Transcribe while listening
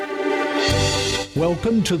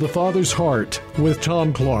Welcome to The Father's Heart with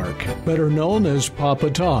Tom Clark, better known as Papa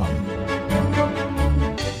Tom.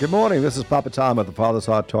 Good morning. This is Papa Tom at the Father's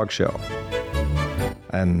Heart Talk Show.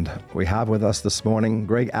 And we have with us this morning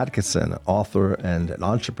Greg Atkinson, author and an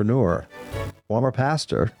entrepreneur, former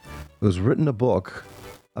pastor, who's written a book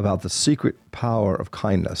about the secret power of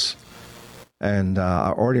kindness. And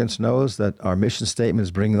our audience knows that our mission statement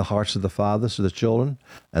is bringing the hearts of the fathers to the children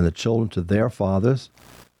and the children to their fathers,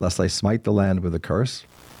 lest they smite the land with a curse.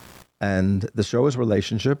 And the show is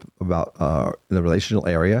relationship about in the relational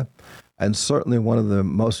area. And certainly one of the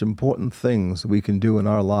most important things we can do in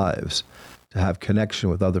our lives to have connection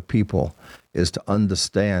with other people is to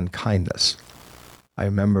understand kindness. I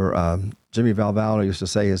remember Jimmy Valvano used to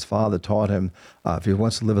say his father taught him if he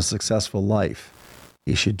wants to live a successful life,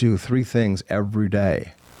 he should do 3 things every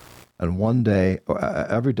day. And one day,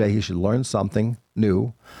 every day he should learn something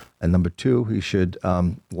new. And number 2, he should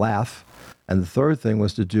laugh. And the third thing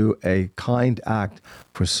was to do a kind act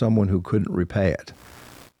for someone who couldn't repay it.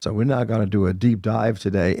 So we're now going to do a deep dive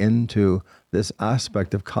today into this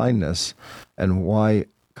aspect of kindness and why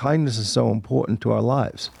kindness is so important to our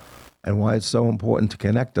lives and why it's so important to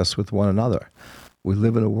connect us with one another. We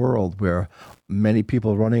live in a world where many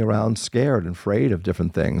people are running around scared and afraid of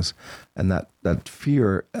different things, and that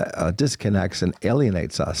fear disconnects and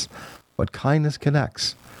alienates us. But kindness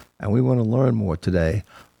connects, and we want to learn more today.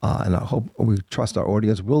 And I hope we trust our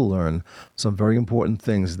audience will learn some very important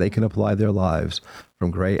things they can apply their lives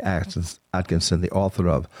from Greg Atkinson, the author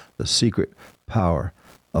of The Secret Power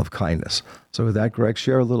of Kindness. So with that, Greg,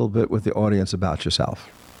 share a little bit with the audience about yourself.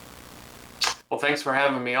 Well, thanks for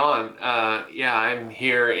having me on. I'm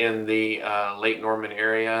here in the Lake Norman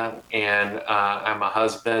area, and I'm a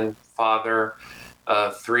husband, father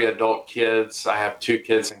of 3 adult kids. I have 2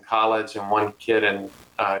 kids in college and 1 kid in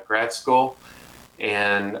grad school.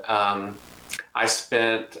 And I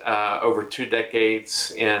spent over 2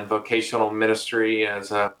 decades in vocational ministry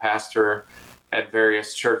as a pastor at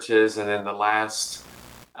various churches, and in the last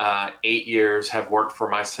 8 years have worked for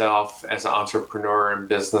myself as an entrepreneur and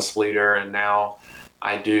business leader. And now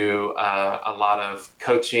I do a lot of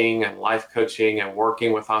coaching and life coaching and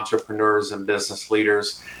working with entrepreneurs and business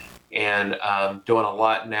leaders, and doing a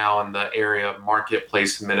lot now in the area of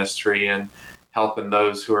marketplace ministry and helping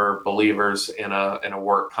those who are believers in a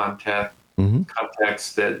work context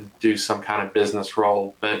that do some kind of business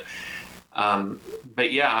role. But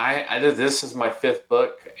yeah, this is my 5th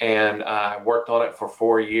book, and I worked on it for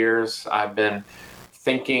 4 years. I've been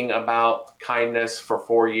thinking about kindness for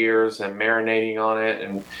 4 years and marinating on it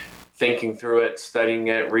and thinking through it, studying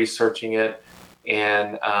it, researching it.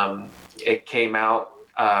 And it came out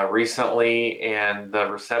recently, and the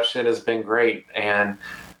reception has been great. And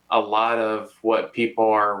a lot of what people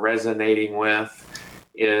are resonating with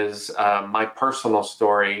is my personal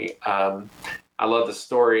story. I love the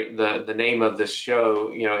story, the name of this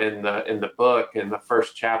show, in the book, in the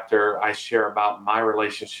first chapter, I share about my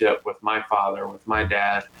relationship with my father, with my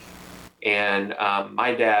dad. And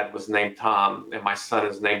my dad was named Tom, and my son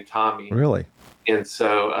is named Tommy. Really? And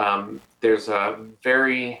so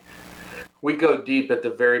we go deep at the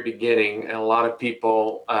very beginning, and a lot of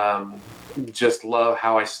people just love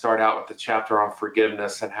how I start out with the chapter on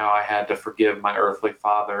forgiveness and how I had to forgive my earthly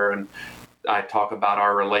father. And I talk about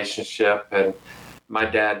our relationship, and my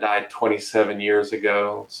dad died 27 years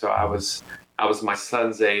ago. So I was my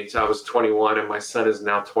son's age. I was 21 and my son is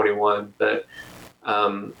now 21. But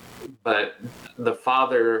the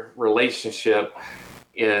father relationship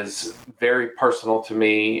is very personal to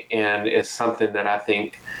me, and it's something that I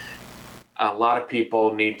think a lot of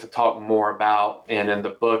people need to talk more about. And in the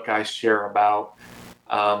book, I share about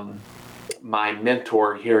my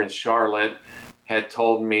mentor here in Charlotte had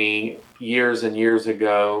told me years and years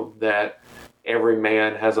ago that every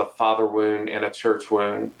man has a father wound and a church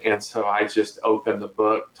wound. And so I just opened the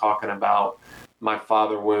book talking about my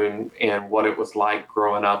father wound and what it was like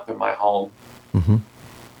growing up in my home. Mm-hmm.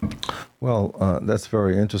 Well, that's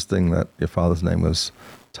very interesting that your father's name was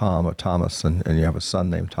Tom or Thomas, and you have a son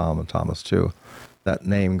named Tom and Thomas too. That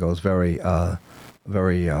name goes very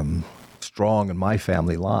strong in my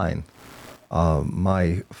family line.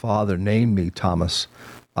 My father named me Thomas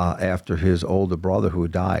after his older brother who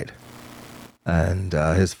died, and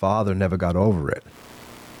his father never got over it.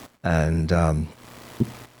 And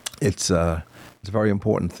it's a very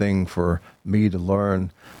important thing for me to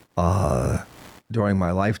learn during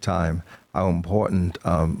my lifetime how important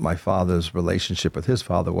my father's relationship with his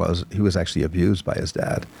father was. He was actually abused by his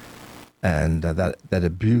dad. And that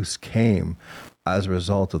abuse came as a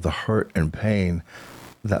result of the hurt and pain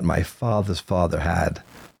that my father's father had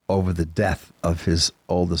over the death of his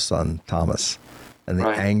oldest son, Thomas. and the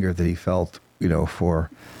Right. anger that he felt, for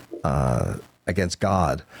against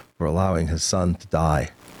God for allowing his son to die.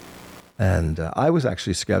 And I was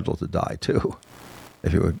actually scheduled to die too,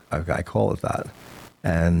 if you would, I call it that.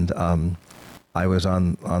 And I was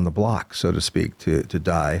on the block, so to speak, to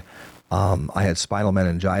die. I had spinal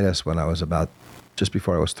meningitis when I was just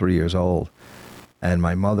before I was 3 years old. And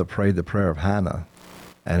my mother prayed the prayer of Hannah.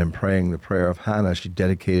 And in praying the prayer of Hannah, she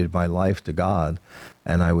dedicated my life to God.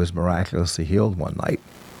 And I was miraculously healed one night,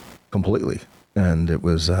 completely. And it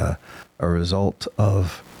was a result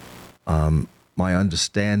of my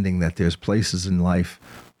understanding that there's places in life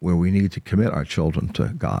where we need to commit our children to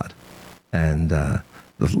God. And the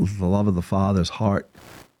love of the Father's heart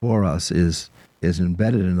for us is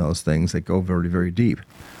embedded in those things that go very, very deep.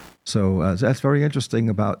 So that's very interesting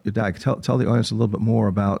about your dad. Tell the audience a little bit more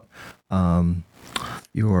about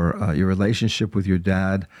your relationship with your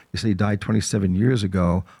dad. You say he died 27 years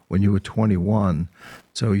ago when you were 21.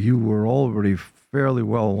 So you were already fairly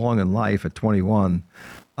well along in life at 21.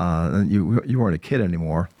 And you weren't a kid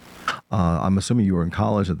anymore. I'm assuming you were in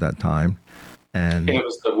college at that time. And it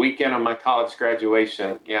was the weekend of my college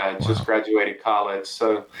graduation. Yeah, I just graduated college.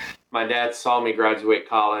 So my dad saw me graduate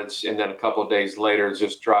college, and then a couple of days later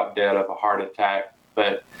just dropped dead of a heart attack.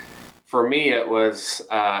 But for me,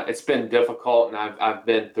 it's been difficult, and I've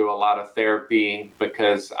been through a lot of therapy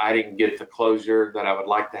because I didn't get the closure that I would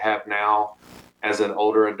like to have now as an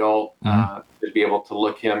older adult, to be able to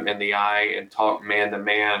look him in the eye and talk man to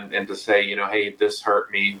man and to say, hey, this hurt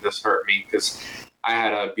me, because I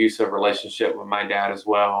had an abusive relationship with my dad as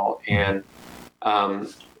well. And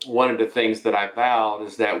one of the things that I vowed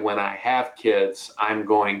is that when I have kids, I'm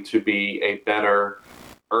going to be a better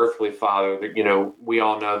earthly father. We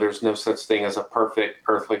all know there's no such thing as a perfect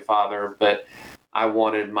earthly father, but I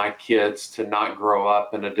wanted my kids to not grow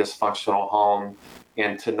up in a dysfunctional home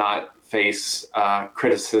and to not face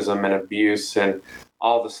criticism and abuse and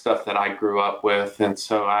all the stuff that I grew up with. And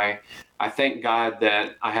so I thank God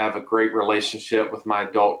that I have a great relationship with my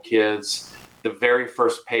adult kids. The very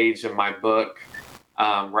first page of my book,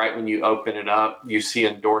 right when you open it up, you see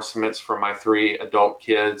endorsements for my 3 adult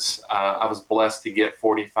kids. I was blessed to get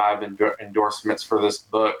 45 endorsements for this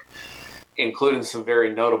book, including some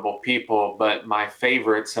very notable people. But my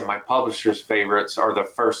favorites and my publisher's favorites are the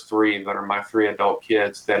first 3 that are my 3 adult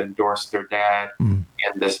kids that endorsed their dad in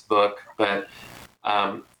this book. But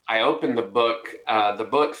I opened the book. The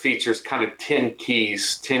book features kind of 10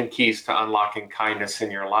 keys to unlocking kindness in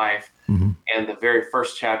your life. And the very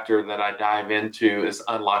first chapter that I dive into is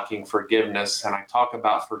unlocking forgiveness. And I talk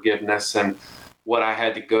about forgiveness and what I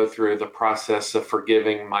had to go through, the process of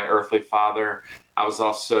forgiving my earthly father. I was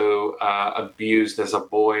also abused as a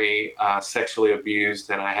boy, sexually abused,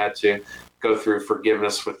 and I had to go through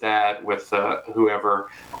forgiveness with that, with whoever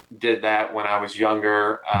did that when I was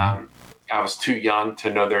younger. I was too young to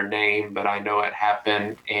know their name, but I know it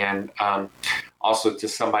happened. And also to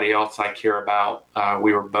somebody else I care about.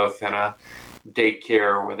 We were both in a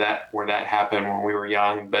daycare where that happened when we were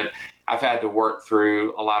young. But I've had to work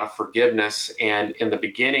through a lot of forgiveness. And in the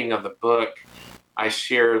beginning of the book, I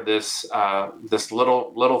share this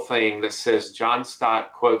little thing that says, John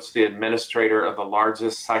Stott quotes the administrator of the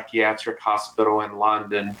largest psychiatric hospital in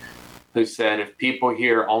London, who said, if people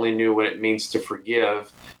here only knew what it means to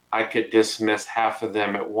forgive, I could dismiss half of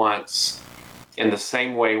them at once. In the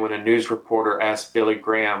same way, when a news reporter asked Billy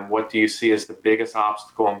Graham, what do you see as the biggest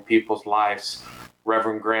obstacle in people's lives?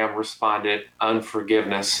 Reverend Graham responded,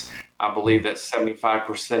 unforgiveness. I believe that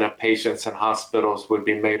 75% of patients in hospitals would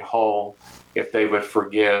be made whole if they would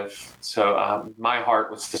forgive. So my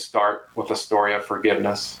heart was to start with a story of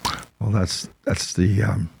forgiveness. Well, that's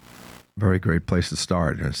the very great place to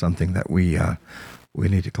start. And it's something that we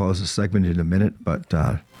need to close this segment in a minute, but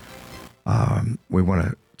we want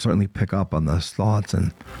to certainly pick up on those thoughts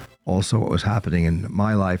and also what was happening in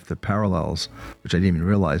my life, the parallels, which I didn't even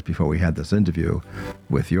realize before we had this interview,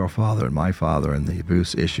 with your father and my father and the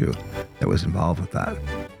abuse issue that was involved with that.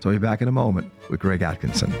 So we'll be back in a moment with Greg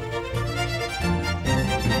Atkinson.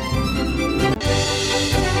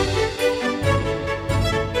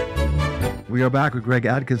 We are back with Greg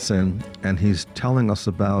Atkinson, and he's telling us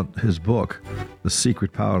about his book, The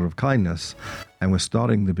Secret Power of Kindness. And we're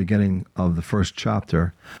starting the beginning of the first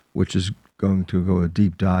chapter, which is going to go a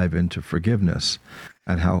deep dive into forgiveness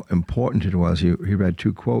and how important it was. He read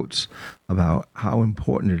 2 quotes about how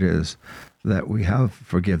important it is that we have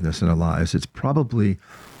forgiveness in our lives. It's probably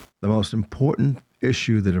the most important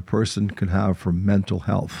issue that a person can have for mental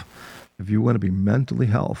health. If you want to be mentally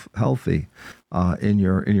healthy in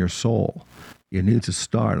your soul, you need to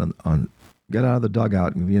start on get out of the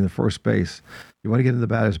dugout and be in the first base, you want to get in the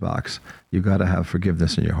batter's box, you got to have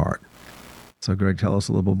forgiveness in your heart. So, Greg, tell us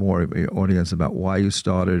a little bit more, your audience, about why you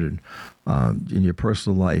started and in your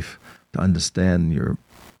personal life to understand your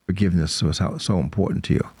forgiveness was so important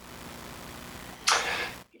to you.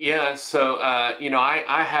 Yeah, so,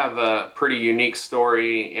 I have a pretty unique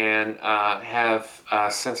story and have,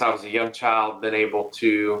 since I was a young child, been able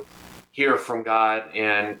to hear from God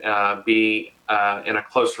and be in a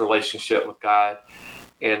close relationship with God.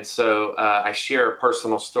 And so I share a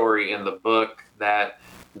personal story in the book that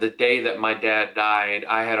the day that my dad died,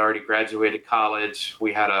 I had already graduated college.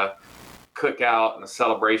 We had a cookout and a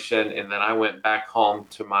celebration, and then I went back home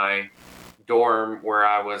to my dorm where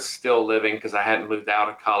I was still living because I hadn't moved out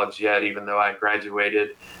of college yet, even though I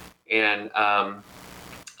graduated. And I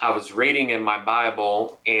was reading in my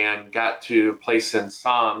Bible and got to a place in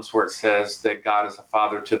Psalms where it says that God is a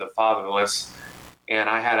father to the fatherless. And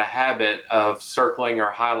I had a habit of circling or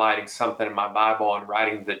highlighting something in my Bible and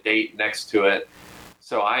writing the date next to it.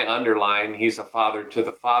 So I underlined, he's a father to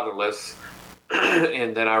the fatherless.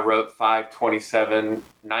 And then I wrote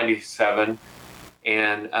 5/27/97.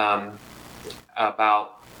 And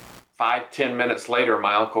about 5-10 minutes later,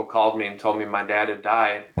 my uncle called me and told me my dad had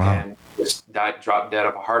died. Wow. And just dropped dead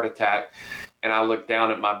of a heart attack. And I looked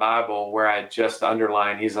down at my Bible where I had just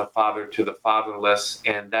underlined, he's a father to the fatherless.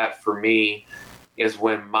 And that for me is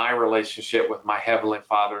when my relationship with my Heavenly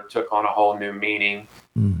Father took on a whole new meaning.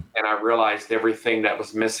 And I realized everything that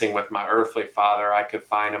was missing with my earthly father, I could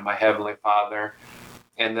find in my Heavenly Father.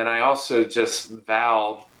 And then I also just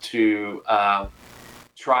vowed to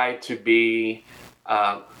try to be,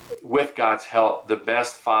 with God's help, the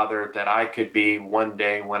best father that I could be one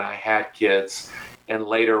day when I had kids. And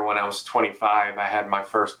later, when I was 25, I had my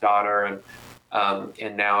first daughter.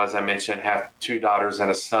 And now, as I mentioned, have 2 daughters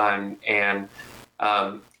and a son. And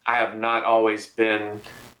I have not always been,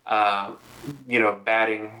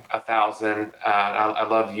 batting 1,000. I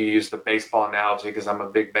love you use the baseball analogy because I'm a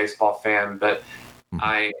big baseball fan, but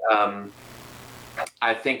I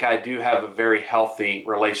think I do have a very healthy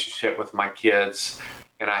relationship with my kids,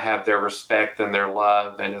 and I have their respect and their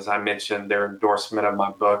love. And as I mentioned, their endorsement of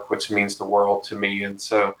my book, which means the world to me. And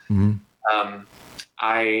so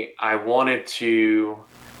I wanted to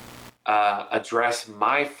address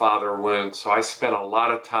my father wound. So I spent a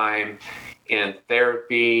lot of time in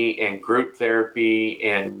therapy and group therapy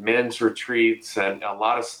and men's retreats and a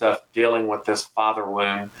lot of stuff dealing with this father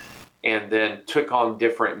wound, and then took on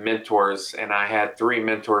different mentors. And I had 3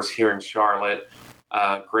 mentors here in Charlotte,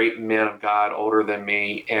 great men of God, older than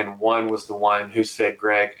me. And one was the one who said,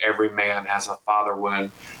 Greg, every man has a father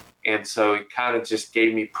wound. And so it kind of just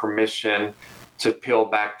gave me permission to peel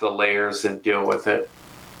back the layers and deal with it.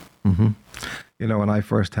 When I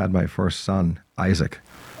first had my first son, Isaac,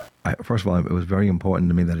 first of all, it was very important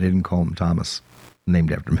to me that I didn't call him Thomas,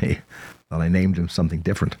 named after me, that I named him something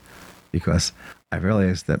different, because I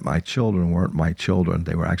realized that my children weren't my children.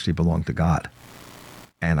 They were actually belonged to God.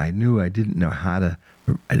 And I knew I didn't know how to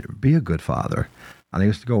be a good father. And I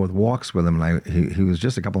used to go with walks with him, and he was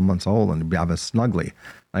just a couple months old, and he'd have a snuggly.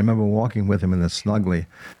 I remember walking with him in the snuggly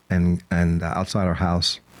and outside our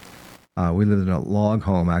house. We lived in a log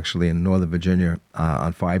home, actually, in Northern Virginia,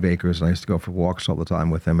 on 5 acres, and I used to go for walks all the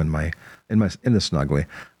time with him in the snuggly.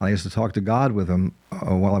 And I used to talk to God with him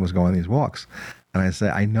while I was going on these walks. And I say,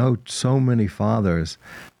 I know so many fathers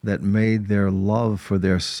that made their love for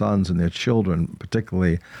their sons and their children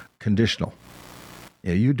particularly conditional.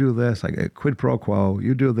 You do this, like a quid pro quo,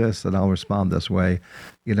 you do this, and I'll respond this way.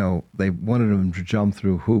 They wanted them to jump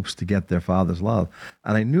through hoops to get their father's love.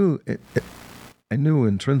 And I knew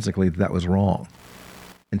intrinsically that was wrong.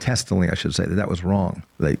 Intestinally, I should say, that was wrong.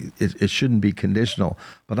 It shouldn't be conditional.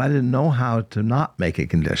 But I didn't know how to not make it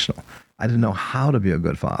conditional. I didn't know how to be a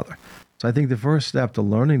good father. So I think the first step to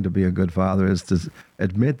learning to be a good father is to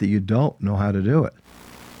admit that you don't know how to do it.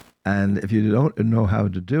 And if you don't know how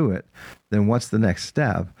to do it, then what's the next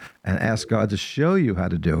step? And ask God to show you how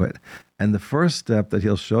to do it. And the first step that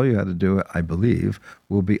he'll show you how to do it, I believe,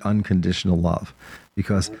 will be unconditional love,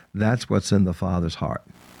 because that's what's in the Father's heart.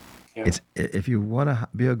 Yeah. If you want to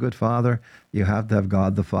be a good father, you have to have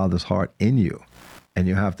God the Father's heart in you. And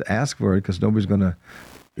you have to ask for it, because nobody's going to,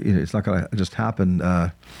 it's not going to just happen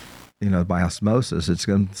by osmosis. It's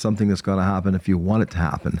something that's going to happen if you want it to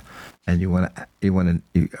happen, and you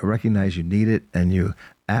recognize you need it, and you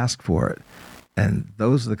ask for it. And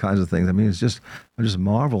those are the kinds of things. I mean, I just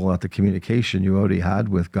marvel at the communication you already had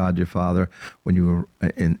with God your Father when you were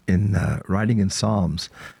in writing in Psalms,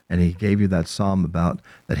 and he gave you that psalm about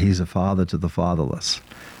that he's a father to the fatherless.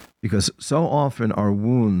 Because so often our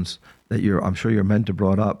wounds that I'm sure your mentor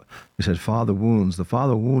brought up. You said father wounds. The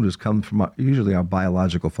father wound has come from usually our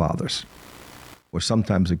biological fathers, or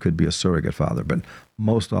sometimes it could be a surrogate father, but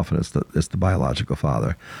most often it's the biological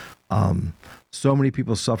father. So many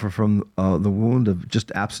people suffer from the wound of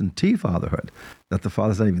just absentee fatherhood, that the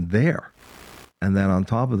father's not even there. And then on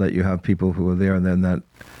top of that, you have people who are there and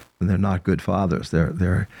they're not good fathers.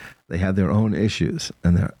 They have their own issues,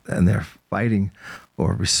 and they're fighting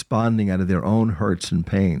or responding out of their own hurts and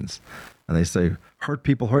pains. And they say, hurt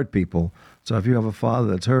people hurt people. So if you have a father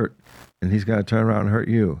that's hurt and he's got to turn around and hurt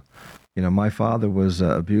you. My father was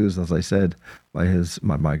abused, as I said, by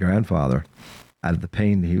my grandfather out of the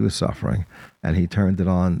pain he was suffering. And he turned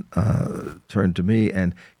to me,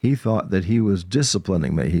 and he thought that he was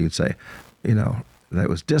disciplining me. He would say, that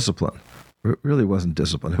was discipline. It really wasn't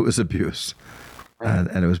discipline. It was abuse.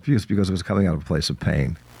 And it was abuse because it was coming out of a place of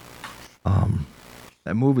pain.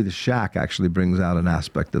 That movie, The Shack, actually brings out an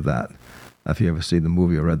aspect of that. If you ever see the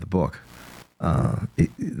movie or read the book,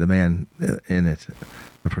 the man in it,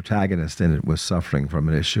 the protagonist in it, was suffering from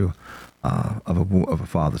an issue of a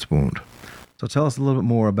father's wound. So tell us a little bit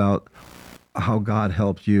more about how God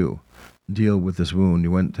helped you deal with this wound.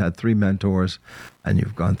 You had 3 mentors, and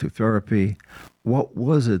you've gone through therapy. What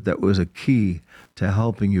was it that was a key to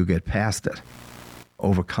helping you get past it,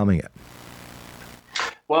 overcoming it?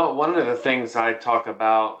 Well, one of the things I talk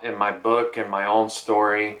about in my book and my own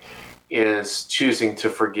story is choosing to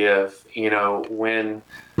forgive. When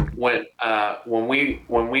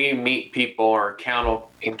we meet people or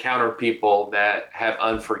encounter people that have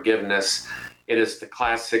unforgiveness, it is the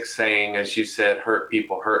classic saying, as you said, hurt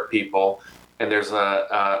people hurt people. And there's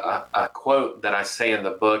a quote that I say in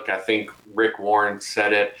the book. I think Rick Warren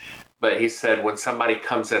said it, but he said, when somebody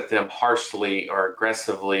comes at them harshly or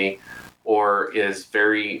aggressively, or is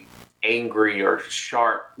very angry or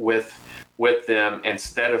sharp with them,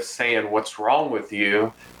 instead of saying what's wrong with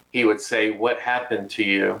you, he would say, what happened to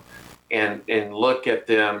you? And look at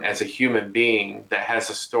them as a human being that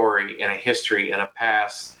has a story and a history and a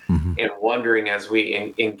past. Mm-hmm. And wondering, as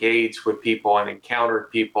we engage with people and encounter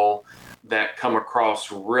people that come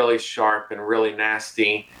across really sharp and really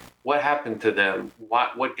nasty, what happened to them?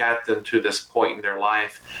 What got them to this point in their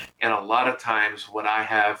life? And a lot of times what I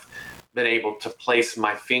have been able to place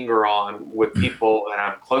my finger on with people that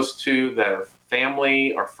I'm close to, that are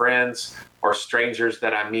family or friends or strangers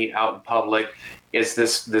that I meet out in public, is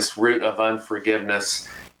this root of unforgiveness.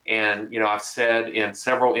 And, I've said in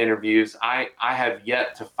several interviews, I have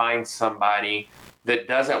yet to find somebody that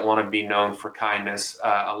doesn't want to be known for kindness.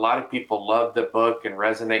 A lot of people love the book and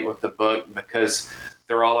resonate with the book because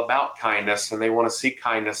they're all about kindness and they want to see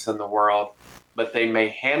kindness in the world, but they may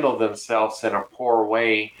handle themselves in a poor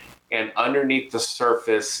way. And underneath the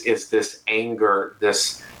surface is this anger,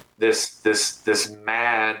 this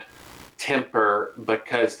mad temper,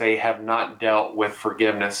 because they have not dealt with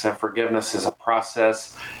forgiveness. And forgiveness is a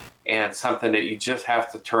process and something that you just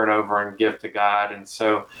have to turn over and give to God. And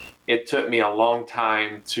so it took me a long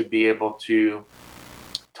time to be able to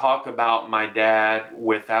talk about my dad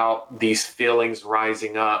without these feelings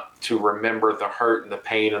rising up, to remember the hurt and the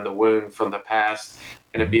pain and the wound from the past,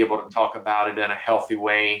 and to be able to talk about it in a healthy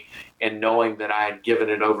way, and knowing that I had given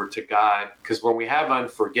it over to God. Because when we have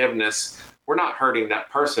unforgiveness, we're not hurting that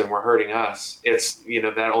person, we're hurting us. It's,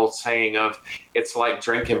 that old saying of, it's like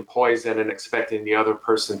drinking poison and expecting the other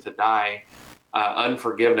person to die.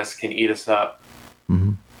 Unforgiveness can eat us up.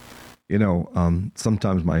 Mm-hmm.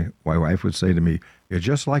 Sometimes my wife would say to me, "You're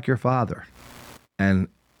just like your father." And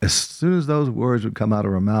as soon as those words would come out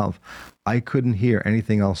of her mouth, I couldn't hear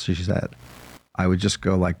anything else she said. I would just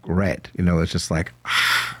go like red, it's just like,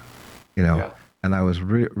 Yeah. And I was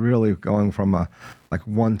really going from a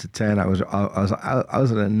 1 to 10. I was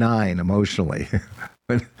at a 9 emotionally,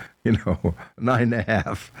 but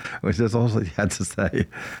 9.5, which is all he had to say.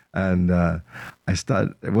 And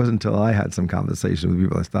it wasn't until I had some conversation with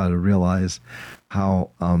people I started to realize how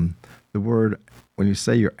the word, when you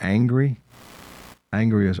say you're angry,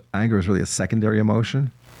 anger is really a secondary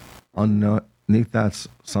emotion. Underneath that's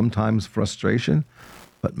sometimes frustration,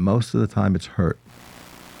 but most of the time it's hurt.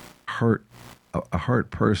 A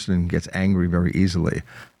hurt person gets angry very easily,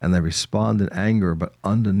 and they respond in anger, but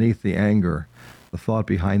underneath the anger, the thought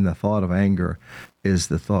behind the thought of anger is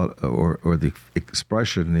the thought or the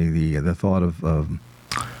expression, the thought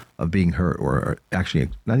of being hurt, or actually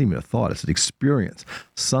not even a thought, it's an experience.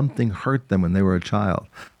 Something hurt them when they were a child.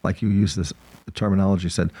 Like you used the terminology,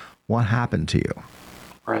 said, what happened to you?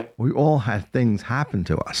 Right. We all had things happen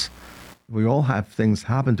to us. We all have things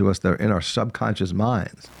happen to us that are in our subconscious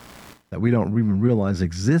minds that we don't even realize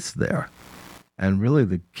exist there. And really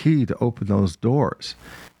the key to open those doors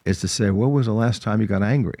is to say, when was the last time you got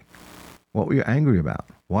angry? What were you angry about?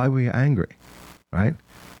 Why were you angry? Right?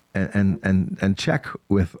 And check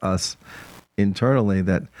with us internally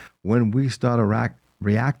that when we start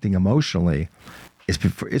reacting emotionally,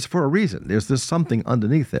 it's for a reason. There's something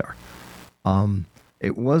underneath there.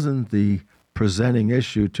 It wasn't the presenting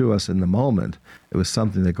issue to us in the moment. It was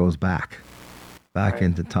something that goes back right.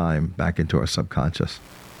 into time, back into our subconscious,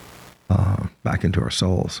 back into our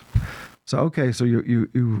souls. So, okay, so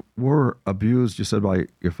you were abused, you said, by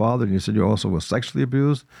your father, and you said you also were sexually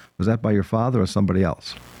abused. Was that by your father or somebody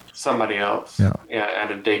else? Somebody else. Yeah,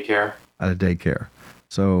 at a daycare. At a daycare.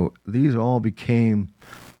 So these all became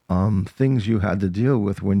things you had to deal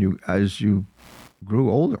with as you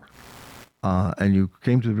grew older. And you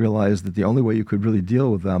came to realize that the only way you could really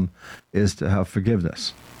deal with them is to have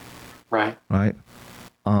forgiveness. Right. Right?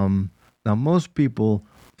 Now, most people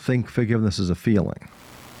think forgiveness is a feeling,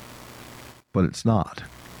 but it's not.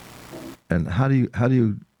 And how do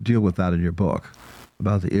you deal with that in your book,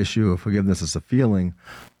 about the issue of forgiveness as a feeling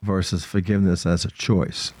versus forgiveness as a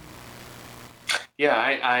choice? Yeah,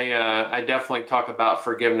 I definitely talk about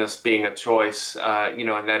forgiveness being a choice.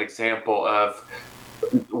 In that example of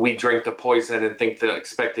we drink the poison and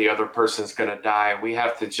expect the other person's going to die. We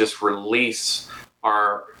have to just release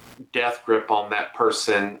our death grip on that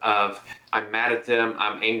person of I'm mad at them,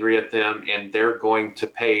 I'm angry at them, and they're going to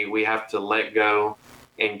pay. We have to let go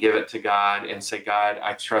and give it to God and say, God,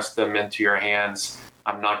 I trust them into your hands.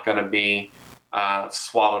 I'm not going to be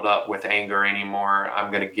swallowed up with anger anymore.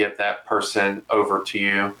 I'm going to give that person over to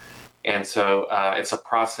you. And so it's a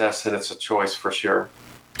process and it's a choice for sure.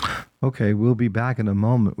 Okay, we'll be back in a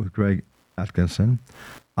moment with Greg Atkinson,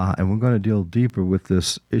 and we're going to deal deeper with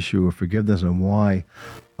this issue of forgiveness and why.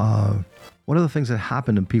 What are the things that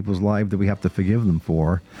happen in people's lives that we have to forgive them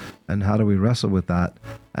for, and how do we wrestle with that,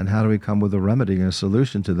 and how do we come with a remedy and a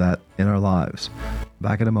solution to that in our lives?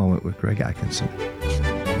 Back in a moment with Greg Atkinson.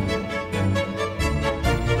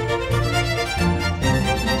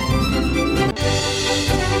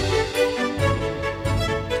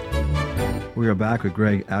 We are back with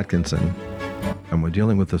Greg Atkinson, and we're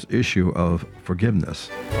dealing with this issue of forgiveness.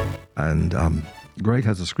 And Greg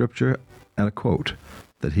has a scripture and a quote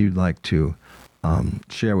that he'd like to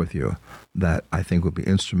share with you that I think would be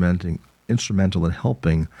instrumental in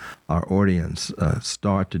helping our audience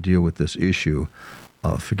start to deal with this issue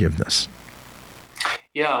of forgiveness.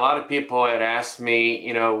 Yeah, a lot of people had asked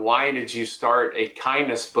me, why did you start a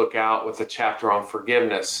kindness book out with a chapter on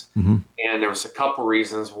forgiveness? Mm-hmm. And there was a couple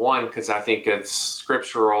reasons. One, because I think it's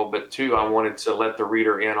scriptural, but two, I wanted to let the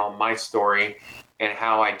reader in on my story and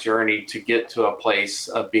how I journeyed to get to a place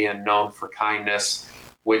of being known for kindness,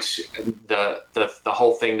 which the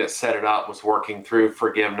whole thing that set it up was working through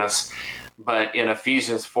forgiveness. But in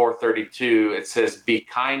Ephesians 4:32, it says, be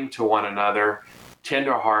kind to one another,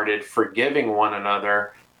 tenderhearted, forgiving one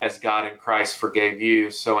another as God in Christ forgave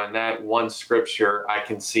you. So in that one scripture, I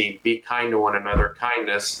can see be kind to one another,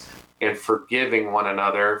 kindness, and forgiving one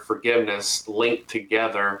another, forgiveness, linked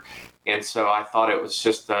together. And so I thought it was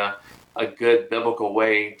just a good biblical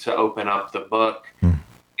way to open up the book.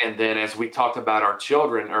 And then as we talked about our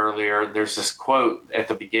children earlier, there's this quote at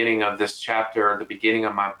the beginning of this chapter, the beginning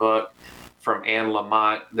of my book, from Anne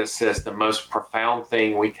Lamott that says the most profound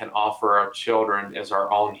thing we can offer our children is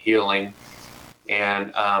our own healing.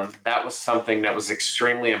 And that was something that was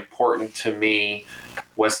extremely important to me,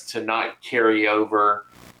 was to not carry over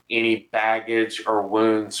any baggage or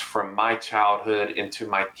wounds from my childhood into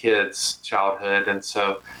my kids' childhood. And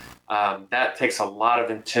so that takes a lot of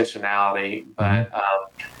intentionality, but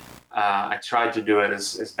I tried to do it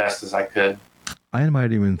as best as I could. I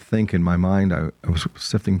might even think in my mind, I was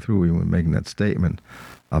sifting through when making that statement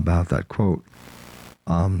about that quote.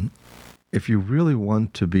 If you really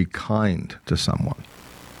want to be kind to someone,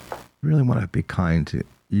 you're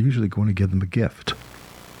usually going to give them a gift.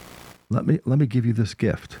 Let me give you this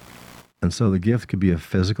gift. And so the gift could be a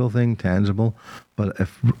physical thing, tangible, but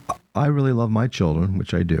if I really love my children,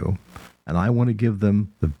 which I do, and I want to give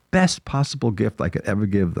them the best possible gift I could ever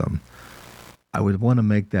give them, I would want to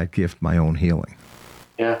make that gift my own healing.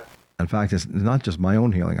 Yeah. In fact, it's not just my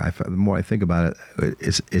own healing. The more I think about it,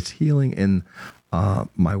 it's healing in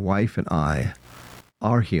my wife and I,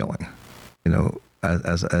 our healing.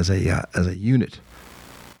 As a unit.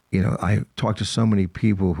 I talk to so many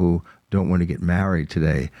people who don't want to get married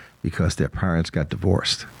today because their parents got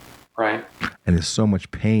divorced. Right. And there's so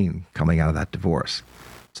much pain coming out of that divorce.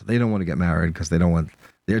 So they don't want to get married because they don't want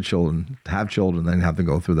their children to have children and then have to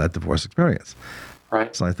go through that divorce experience.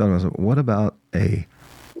 Right. So I thought, what about a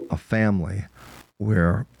family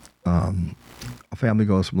where a family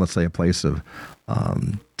goes from, let's say, a place of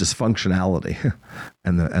dysfunctionality,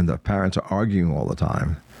 and the parents are arguing all the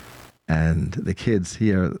time, and the kids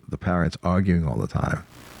hear the parents arguing all the time,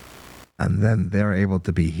 and then they're able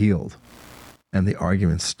to be healed, and the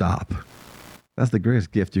arguments stop. That's the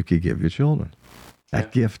greatest gift you could give your children.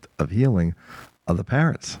 That gift of healing of the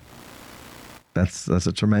parents. That's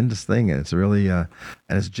a tremendous thing, and it's really and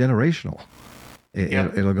it's generational.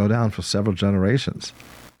 It'll go down for several generations.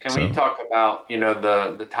 And when you talk about,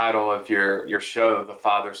 the title of your show, The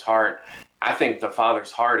Father's Heart, I think the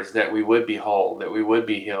Father's heart is that we would be whole, that we would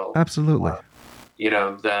be healed. Absolutely.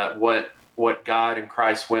 That what God and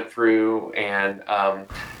Christ went through, and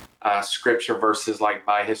scripture verses like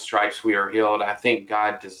by his stripes we are healed. I think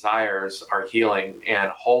God desires our healing and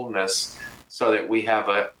wholeness so that we have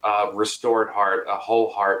a restored heart, a whole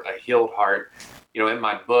heart, a healed heart. In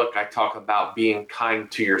my book, I talk about being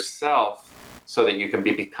kind to yourself so that you can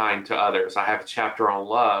be kind to others. I have a chapter on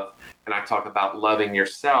love, and I talk about loving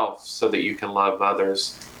yourself so that you can love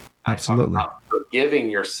others. Absolutely. I talk about forgiving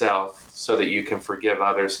yourself so that you can forgive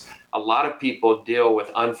others. A lot of people deal with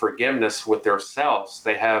unforgiveness with themselves.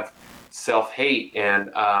 They have self-hate,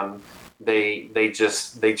 and they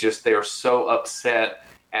are so upset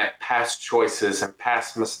at past choices and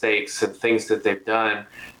past mistakes and things that they've done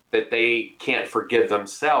that they can't forgive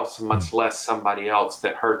themselves, much less somebody else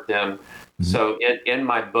that hurt them. Mm-hmm. So in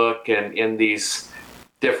my book and in these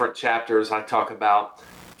different chapters, I talk about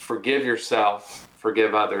forgive yourself,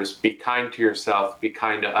 forgive others, be kind to yourself, be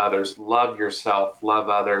kind to others, love yourself, love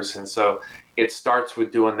others. And so it starts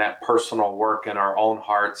with doing that personal work in our own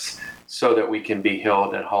hearts so that we can be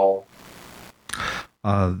healed and whole.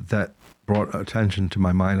 That brought attention to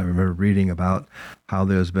my mind. I remember reading about how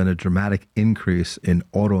there's been a dramatic increase in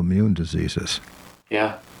autoimmune diseases.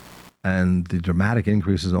 Yeah. And the dramatic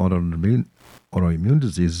increase in autoimmune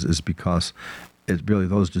diseases is because it's really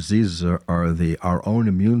those diseases are our own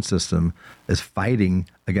immune system is fighting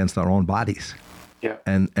against our own bodies. Yeah.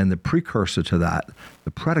 And the precursor to that,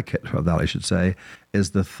 the predicate of that, I should say,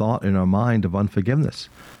 is the thought in our mind of unforgiveness.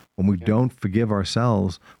 When we don't forgive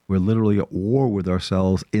ourselves, we're literally at war with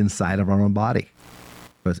ourselves inside of our own body.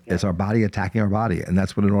 But it's our body attacking our body, and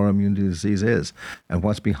that's what an autoimmune disease is. And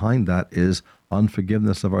what's behind that is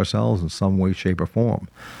unforgiveness of ourselves in some way, shape, or form.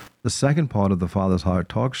 The second part of the Father's Heart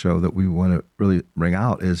talk show that we want to really bring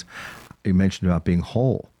out is you mentioned about being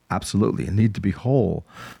whole. Absolutely. You need to be whole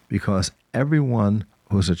because everyone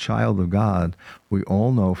who's a child of God, we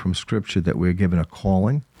all know from Scripture that we're given a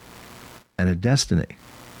calling and a destiny.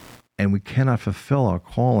 And we cannot fulfill our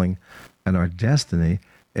calling and our destiny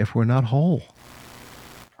if we're not whole.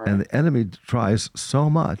 Right. And the enemy tries so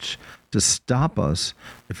much to stop us.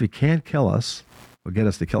 If he can't kill us or get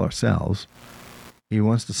us to kill ourselves, he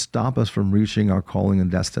wants to stop us from reaching our calling and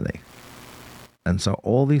destiny. And so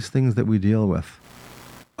all these things that we deal with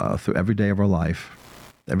through every day of our life,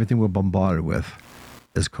 everything we're bombarded with,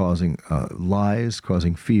 is causing lies,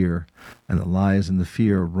 causing fear, and the lies and the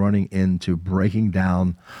fear running into breaking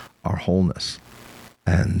down our wholeness.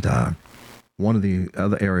 And one of the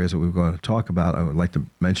other areas that we're going to talk about, I would like to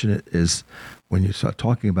mention it, is when you start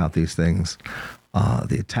talking about these things,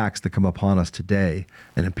 the attacks that come upon us today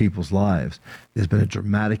and in people's lives, there's been a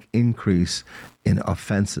dramatic increase in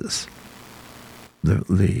offenses.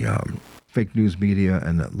 The fake news media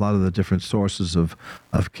and a lot of the different sources of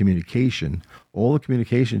communication, all the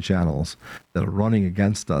communication channels that are running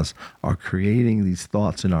against us are creating these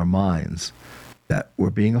thoughts in our minds that we're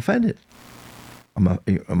being offended.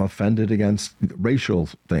 I'm offended against racial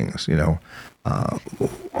things,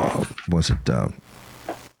 was it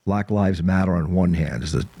Black Lives Matter on one hand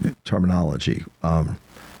is the terminology.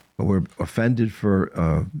 But we're offended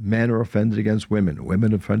for men are offended against women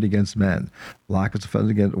are offended against men, black is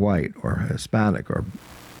offended against white or Hispanic or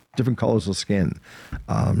different colors of skin,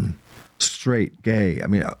 straight, gay. I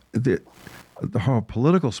mean, the whole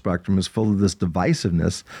political spectrum is full of this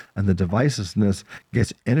divisiveness, and the divisiveness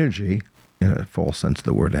gets energy, in a false sense of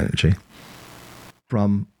the word energy,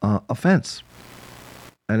 from offense.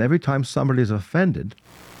 And every time somebody is offended,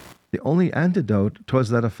 the only antidote towards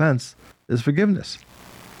that offense is forgiveness.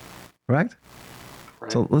 Correct?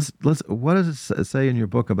 Right. So let's. What does it say in your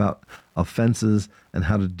book about offenses and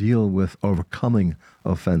how to deal with overcoming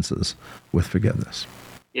offenses with forgiveness?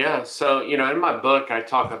 Yeah. So in my book, I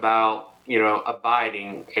talk about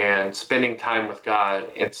abiding and spending time with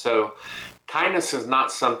God, and so kindness is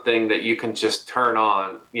not something that you can just turn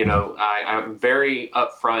on. I'm very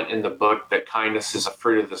upfront in the book that kindness is a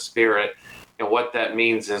fruit of the Spirit, and what that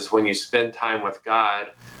means is when you spend time with God,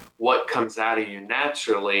 what comes out of you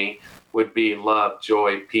naturally would be love,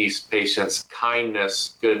 joy, peace, patience,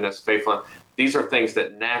 kindness, goodness, faithfulness. These are things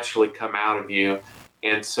that naturally come out of you.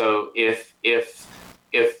 And so if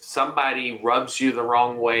somebody rubs you the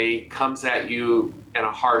wrong way, comes at you in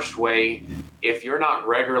a harsh way, if you're not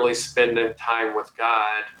regularly spending time with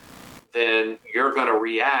God, then you're going to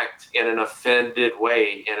react in an offended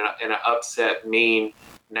way, in an upset, mean,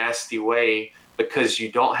 nasty way, because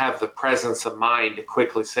you don't have the presence of mind to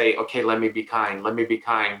quickly say, okay, let me be kind. Let me be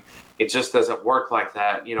kind. It just doesn't work like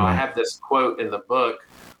that. You know, I have this quote in the book: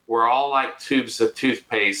 we're all like tubes of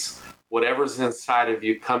toothpaste. Whatever's inside of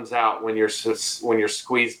you comes out when you're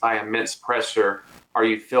squeezed by immense pressure. Are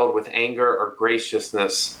you filled with anger or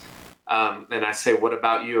graciousness? And I say, what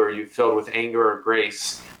about you? Are you filled with anger or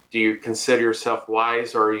grace? Do you consider yourself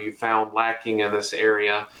wise, or are you found lacking in this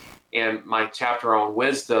area? And my chapter on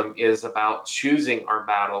wisdom is about choosing our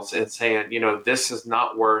battles and saying, you know, this is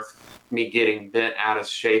not worth me getting bent out of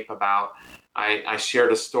shape about. I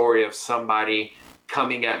shared a story of somebody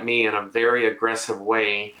coming at me in a very aggressive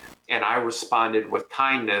way, and I responded with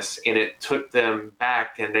kindness, and it took them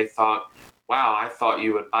back, and they thought, wow, I thought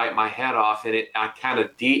you would bite my head off. And I kind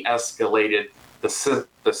of de-escalated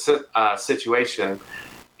the situation.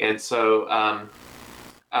 And so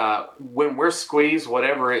when we're squeezed,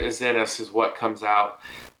 whatever is in us is what comes out.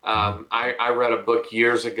 I read a book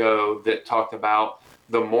years ago that talked about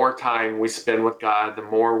the more time we spend with God, the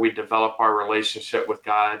more we develop our relationship with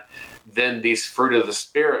God, then these fruit of the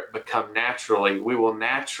Spirit become naturally. We will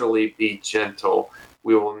naturally be gentle.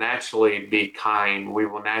 We will naturally be kind. We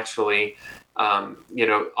will naturally,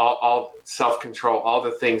 all self-control, all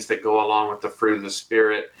the things that go along with the fruit of the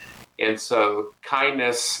Spirit. And so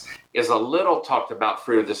kindness is a little talked about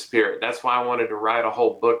fruit of the Spirit. That's why I wanted to write a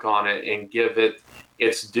whole book on it and give it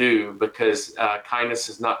its due, because kindness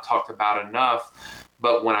is not talked about enough.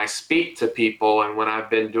 But when I speak to people and when I've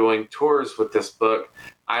been doing tours with this book,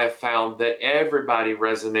 I have found that everybody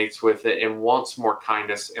resonates with it and wants more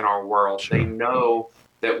kindness in our world. Sure. They know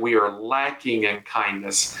that we are lacking in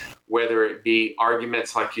kindness, whether it be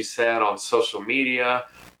arguments, like you said, on social media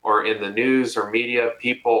or in the news or media.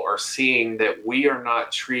 People are seeing that we are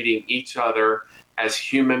not treating each other as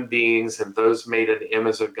human beings and those made in the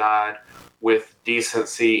image of God with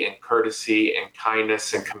decency and courtesy and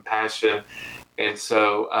kindness and compassion. And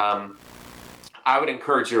so I would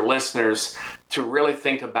encourage your listeners to really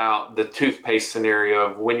think about the toothpaste scenario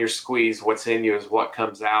of when you're squeezed, what's in you is what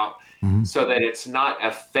comes out, so that it's not a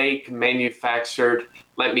fake manufactured,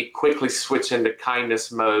 let me quickly switch into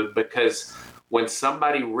kindness mode. Because when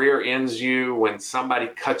somebody rear ends you, when somebody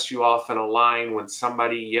cuts you off in a line, when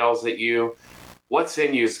somebody yells at you, what's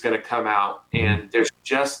in you is going to come out. And there's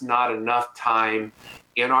just not enough time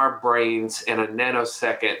in our brains in a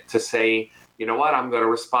nanosecond to say, you know what, I'm going to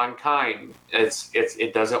respond kind.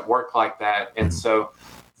 It doesn't work like that. And so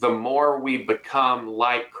the more we become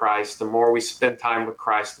like Christ, the more we spend time with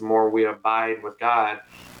Christ, the more we abide with God,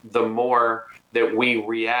 the more that we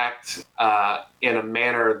react in a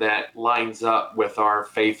manner that lines up with our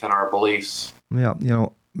faith and our beliefs. Yeah,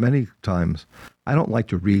 many times I don't like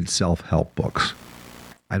to read self-help books.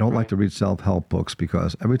 I don't like to read self-help books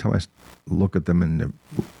because every time I look at them and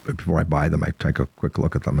before I buy them, I take a quick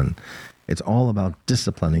look at them, and it's all about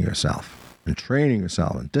disciplining yourself and training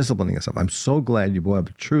yourself and disciplining yourself. I'm so glad you brought up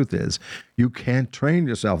the truth is you can't train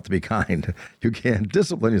yourself to be kind. You can't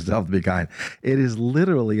discipline yourself to be kind. It is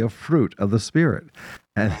literally a fruit of the Spirit.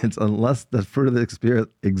 And it's unless the fruit of the Spirit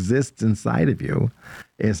exists inside of you,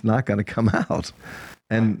 it's not going to come out.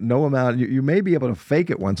 And no amount, you may be able to fake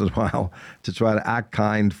it once in a while to try to act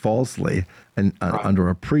kind falsely and under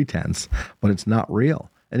a pretense, but it's not real.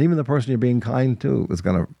 And even the person you're being kind to is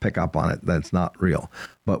going to pick up on it that it's not real.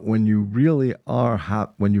 But when you really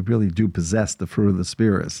when you really do possess the fruit of the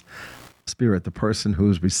Spirit, the person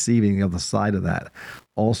who's receiving the other side of that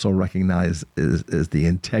also recognizes is the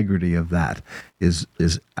integrity of that is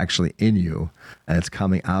actually in you, and it's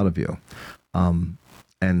coming out of you.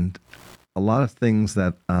 And a lot of things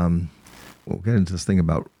that we'll get into this thing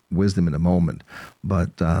about wisdom in a moment, but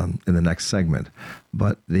in the next segment.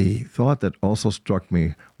 But the thought that also struck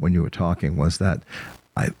me when you were talking was that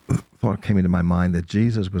thought came into my mind that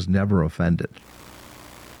Jesus was never offended.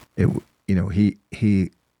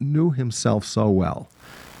 He knew himself so well.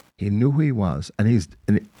 He knew who he was, and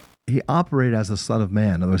he operated as the Son of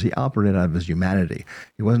Man. In other words, he operated out of his humanity.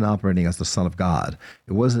 He wasn't operating as the Son of God.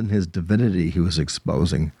 It wasn't his divinity he was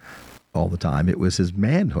exposing all the time. It was his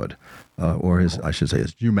manhood, or I should say,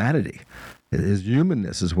 his humanity. His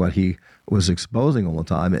humanness is what he was exposing all the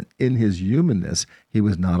time. And in his humanness, he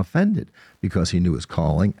was not offended because he knew his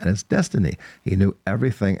calling and his destiny. He knew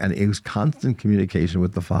everything, and he was constant communication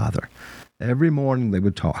with the Father. Every morning they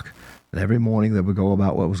would talk, and every morning they would go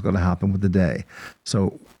about what was going to happen with the day.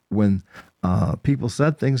 So when people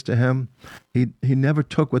said things to him, he never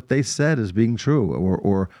took what they said as being true,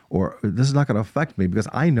 or this is not going to affect me because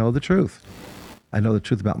I know the truth. I know the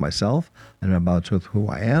truth about myself and about the truth of who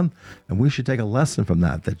I am, and we should take a lesson from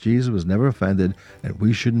that Jesus was never offended, and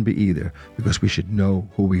we shouldn't be either, because we should know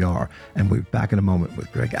who we are. And we'll be back in a moment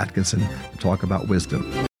with Greg Atkinson to talk about wisdom.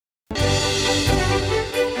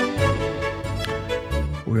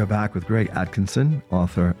 We are back with Greg Atkinson,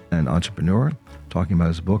 author and entrepreneur, talking about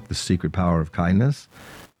his book, The Secret Power of Kindness.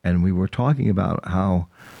 And we were talking about how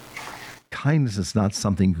kindness is not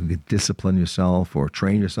something you can discipline yourself or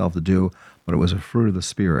train yourself to do, but it was a fruit of the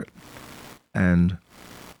Spirit. And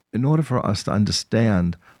in order for us to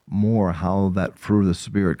understand more how that fruit of the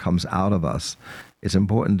Spirit comes out of us, it's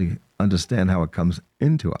important to understand how it comes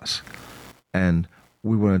into us. And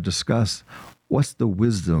we want to discuss what's the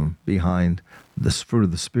wisdom behind this fruit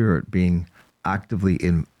of the Spirit being actively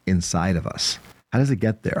inside of us. How does it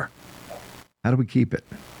get there? How do we keep it?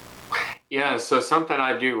 Yeah, so something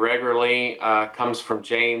I do regularly comes from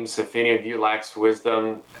James. If any of you lacks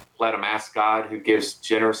wisdom, let him ask God, who gives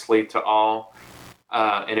generously to all,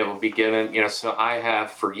 and it will be given. So I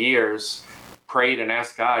have for years prayed and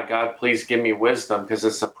asked God, please give me wisdom, because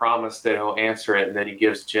it's a promise that he'll answer it and that he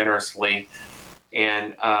gives generously.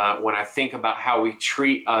 And when I think about how we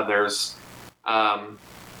treat others,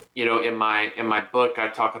 in my book, I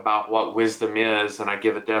talk about what wisdom is, and I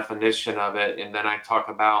give a definition of it, and then I talk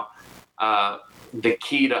about the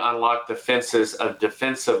key to unlock the fences of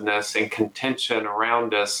defensiveness and contention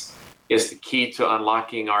around us is the key to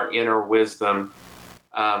unlocking our inner wisdom.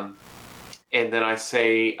 And then I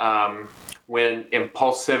say, when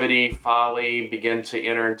impulsivity, folly begin to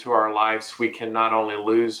enter into our lives, we can not only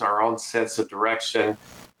lose our own sense of direction,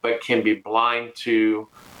 but can be blind to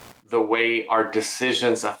the way our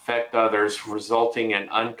decisions affect others, resulting in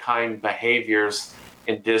unkind behaviors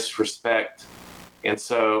and disrespect. And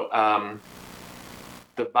so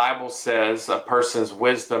the Bible says a person's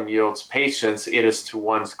wisdom yields patience. It is to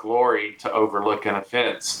one's glory to overlook an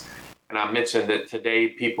offense. And I mentioned that today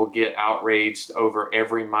people get outraged over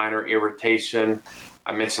every minor irritation.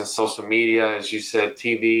 I mentioned social media, as you said,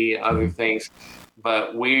 TV, other things.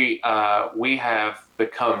 But we have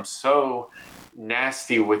become so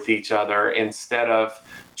nasty with each other instead of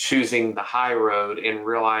choosing the high road and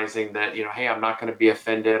realizing that, hey, I'm not going to be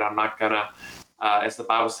offended. I'm not going to, as the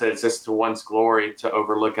Bible says, it's to one's glory to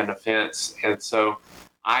overlook an offense. And so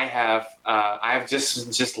I have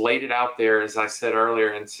just laid it out there, as I said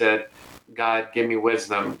earlier, and said, God, give me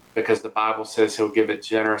wisdom, because the Bible says he'll give it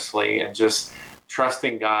generously, and just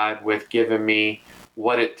trusting God with giving me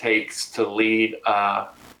what it takes to lead a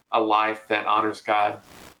life that honors God.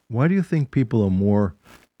 Why do you think people are more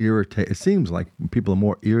irritated? It seems like people are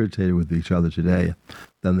more irritated with each other today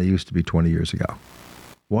than they used to be 20 years ago.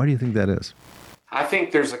 Why do you think that is? I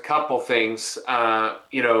think there's a couple things.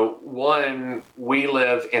 One, we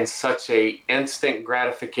live in such a instant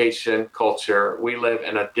gratification culture. We live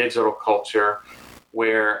in a digital culture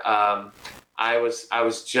where I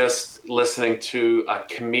was just listening to a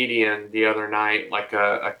comedian the other night, like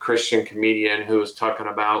a Christian comedian, who was talking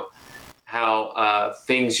about how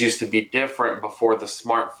things used to be different before the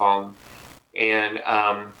smartphone. And,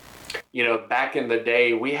 back in the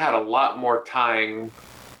day, we had a lot more time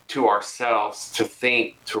to ourselves, to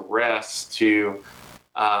think, to rest, to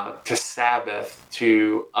Sabbath,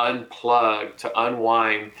 to unplug, to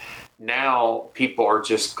unwind. Now people are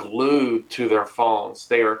just glued to their phones.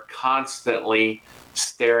 They are constantly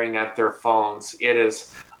staring at their phones. It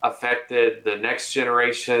has affected the next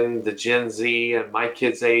generation, the Gen Z and my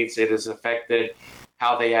kids' age. It has affected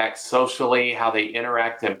how they act socially, how they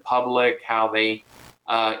interact in public, how they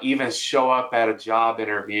even show up at a job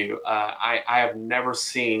interview. I have never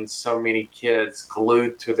seen so many kids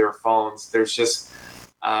glued to their phones. There's just,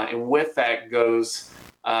 and with that goes,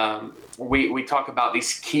 we talk about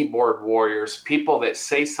these keyboard warriors, people that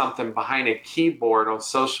say something behind a keyboard on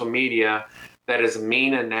social media that is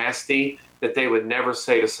mean and nasty that they would never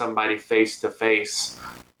say to somebody face to face.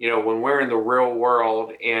 When we're in the real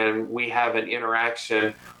world and we have an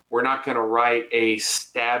interaction, we're not going to write a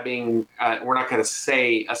stabbing, we're not going to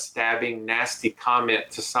say a stabbing, nasty comment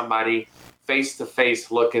to somebody face to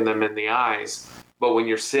face, looking them in the eyes. But when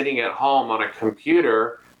you're sitting at home on a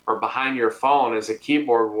computer or behind your phone as a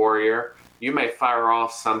keyboard warrior, you may fire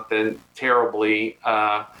off something terribly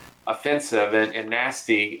offensive and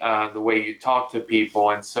nasty the way you talk to people.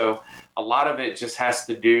 And so a lot of it just has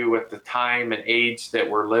to do with the time and age that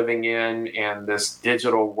we're living in and this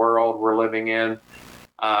digital world we're living in.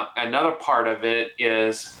 Another part of it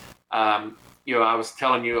is, I was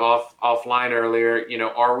telling you offline earlier,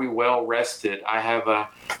 are we well rested? I have a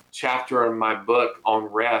chapter in my book on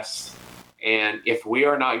rest. And if we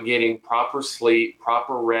are not getting proper sleep,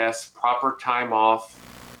 proper rest, proper time off,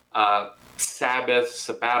 Sabbath,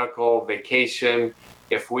 sabbatical, vacation,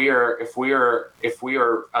 if we are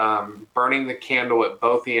burning the candle at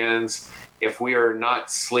both ends, if we are not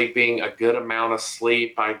sleeping a good amount of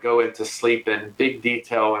sleep, I go into sleep in big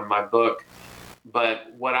detail in my book.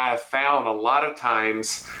 But what I have found a lot of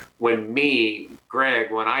times when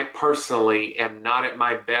I personally am not at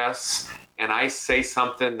my best and I say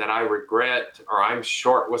something that I regret, or I'm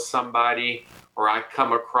short with somebody, or I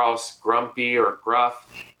come across grumpy or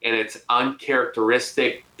gruff and it's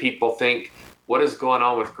uncharacteristic, people think, what is going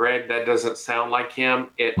on with Greg? That doesn't sound like him.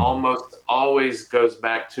 It almost always goes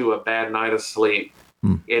back to a bad night of sleep.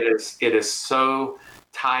 It is so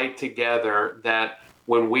tied together that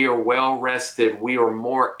when we are well rested, we are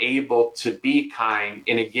more able to be kind.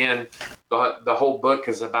 And again, the whole book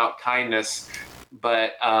is about kindness,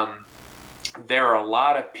 but there are a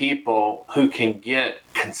lot of people who can get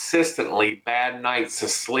consistently bad nights of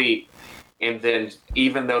sleep. And then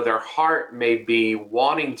even though their heart may be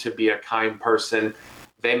wanting to be a kind person,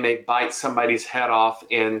 they may bite somebody's head off.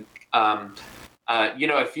 And,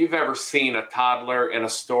 if you've ever seen a toddler in a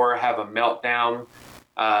store have a meltdown,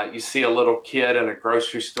 you see a little kid in a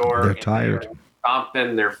grocery store. They're tired. They're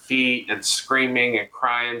stomping their feet and screaming and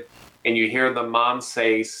crying. And you hear the mom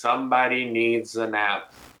say, somebody needs a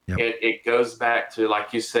nap. Yep. It goes back to,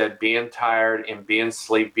 like you said, being tired and being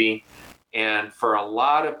sleepy. And for a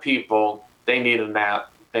lot of people, they need a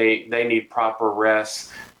nap. They need proper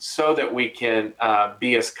rest so that we can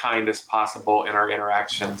be as kind as possible in our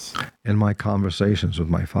interactions. In my conversations with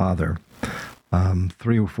my father,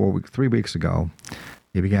 3 weeks ago,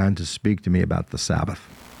 he began to speak to me about the Sabbath.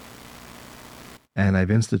 And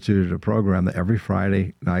I've instituted a program that every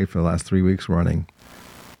Friday night for the last 3 weeks running,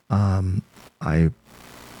 I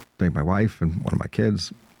take my wife and one of my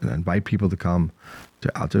kids and invite people to come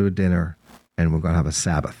out to a dinner, and we're going to have a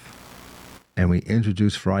Sabbath. And we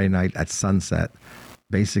introduce Friday night at sunset,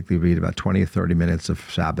 basically read about 20 or 30 minutes of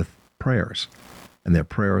Sabbath prayers. And they're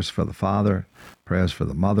prayers for the father, prayers for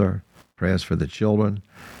the mother, prayers for the children.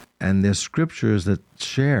 And there's scriptures that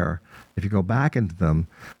share, if you go back into them,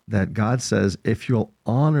 that God says, if you'll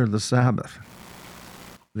honor the Sabbath,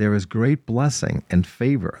 there is great blessing and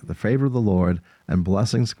favor, the favor of the Lord and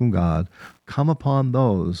blessings from God come upon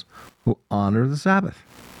those who honor the Sabbath.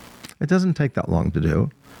 It doesn't take that long to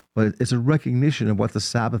do, but it's a recognition of what the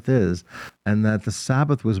Sabbath is, and that the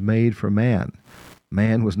Sabbath was made for man.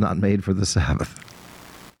 Man was not made for the Sabbath.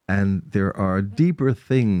 And there are deeper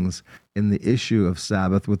things in the issue of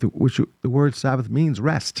Sabbath, which the word Sabbath means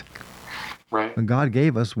rest. Right. And God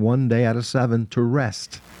gave us 1 day out of 7 to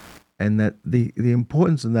rest. And that the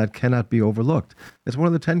importance in that cannot be overlooked. It's one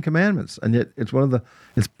of the 10 commandments, and yet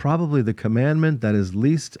it's probably the commandment that is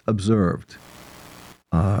least observed,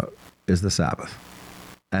 is the Sabbath.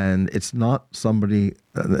 And it's not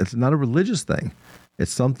it's not a religious thing.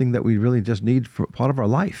 It's something that we really just need for part of our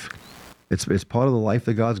life. It's part of the life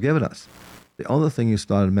that God's given us. The other thing you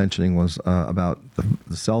started mentioning was about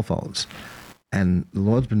the cell phones. And the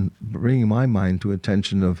Lord's been bringing my mind to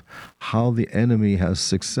attention of how the enemy has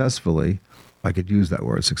successfully, if I could use that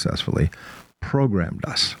word successfully, programmed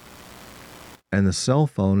us. And the cell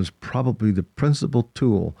phone is probably the principal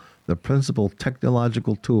tool, the principal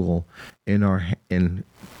technological tool in our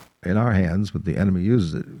hands, but the enemy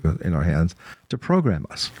uses it in our hands, to program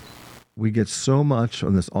us. We get so much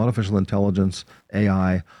on this artificial intelligence,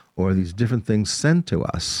 AI, or these different things sent to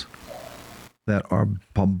us that are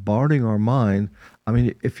bombarding our mind. I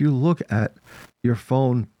mean, if you look at your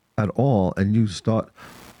phone at all and you start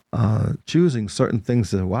choosing certain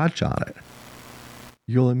things to watch on it,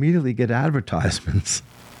 you'll immediately get advertisements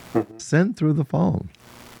sent through the phone.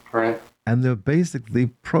 Right. And they're basically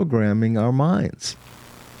programming our minds.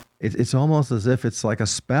 It's almost as if it's like a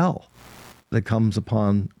spell that comes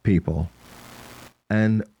upon people.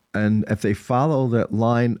 And if they follow that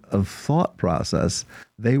line of thought process,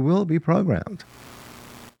 they will be programmed.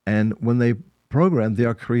 And when they program, they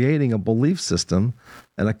are creating a belief system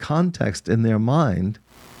and a context in their mind.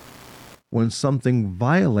 When something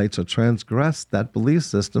violates or transgresses that belief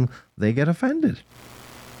system, they get offended.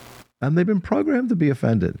 And they've been programmed to be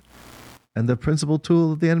offended. And the principal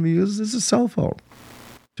tool that the enemy uses is a cell phone.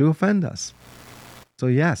 to offend us. So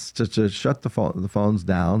yes, to shut the phones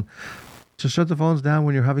down. To shut the phones down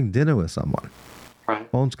when you're having dinner with someone. Right.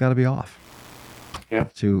 Phone's got to be off. Yeah.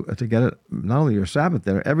 To get it, not only your Sabbath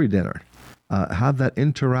dinner, every dinner. Have that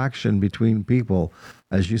interaction between people,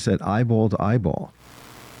 as you said, eyeball to eyeball.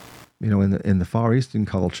 You know, in the Far Eastern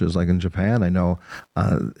cultures, like in Japan, I know,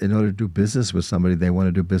 in order to do business with somebody, they want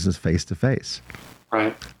to do business face to face.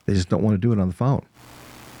 Right. They just don't want to do it on the phone.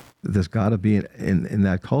 There's got to be in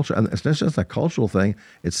that culture, and it's not just a cultural thing.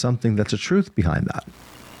 It's something that's a truth behind that.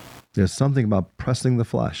 There's something about pressing the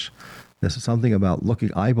flesh. There's something about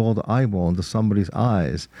looking eyeball to eyeball into somebody's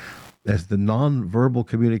eyes. There's the nonverbal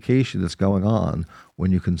communication that's going on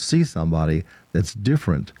when you can see somebody that's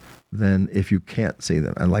different than if you can't see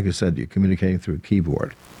them. And like you said, you're communicating through a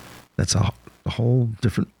keyboard. That's a whole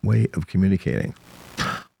different way of communicating.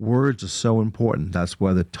 Words are so important. That's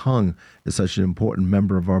why the tongue is such an important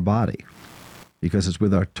member of our body, because it's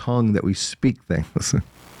with our tongue that we speak things,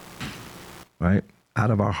 right? Out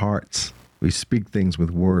of our hearts, we speak things with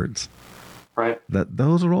words. Right.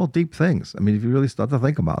 Those are all deep things. I mean, if you really start to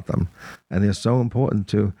think about them, and they're so important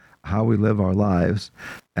to how we live our lives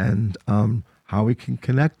and how we can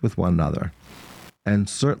connect with one another. And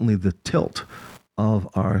certainly the tilt of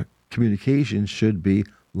our communication should be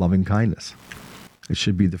loving kindness. It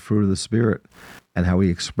should be the fruit of the Spirit and how we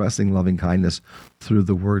expressing loving kindness through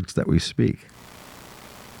the words that we speak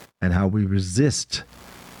and how we resist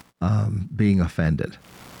being offended,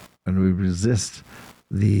 and we resist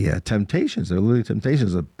the temptations. They're literally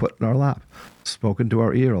temptations that put in our lap, spoken to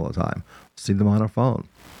our ear all the time, see them on our phone.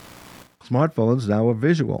 Smartphones now are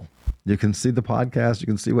visual. You can see the podcast, you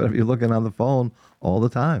can see whatever you're looking on the phone all the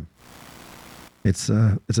time. It's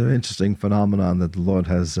an interesting phenomenon that the Lord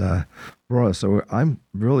has brought us. So I'm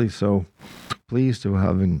really so pleased to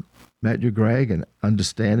having met you, Greg, and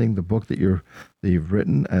understanding the book that you've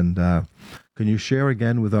written. And can you share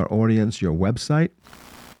again with our audience your website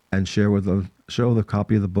and show the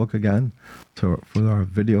copy of the book again for our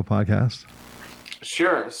video podcast?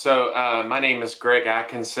 Sure. So my name is Greg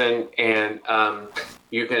Atkinson, and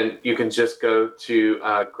you can just go to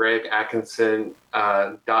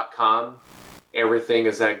gregatkinson.com. Everything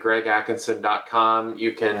is at gregatkinson.com.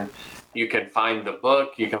 You can find the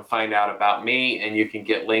book, you can find out about me, and you can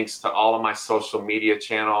get links to all of my social media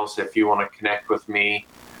channels if you want to connect with me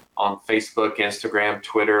on Facebook, Instagram,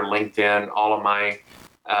 Twitter, LinkedIn. All of my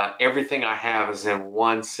everything I have is in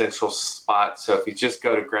one central spot. So if you just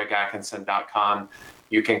go to gregatkinson.com,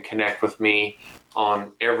 you can connect with me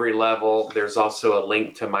on every level. There's also a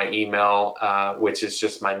link to my email, which is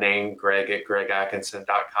just my name,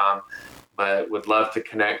 greg@gregatkinson.com. But would love to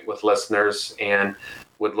connect with listeners and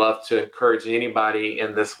would love to encourage anybody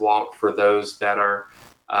in this walk for those that are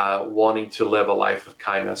wanting to live a life of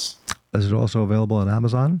kindness. Is it also available on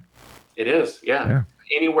Amazon? It is, yeah.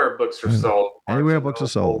 Anywhere books are sold. Anywhere books are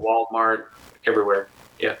sold. Walmart, everywhere,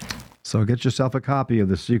 yeah. So get yourself a copy of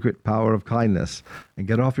The Secret Power of Kindness and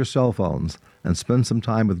get off your cell phones and spend some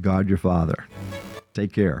time with God your Father.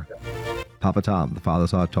 Take care. Papa Tom, the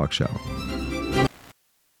Father's Heart Talk Show.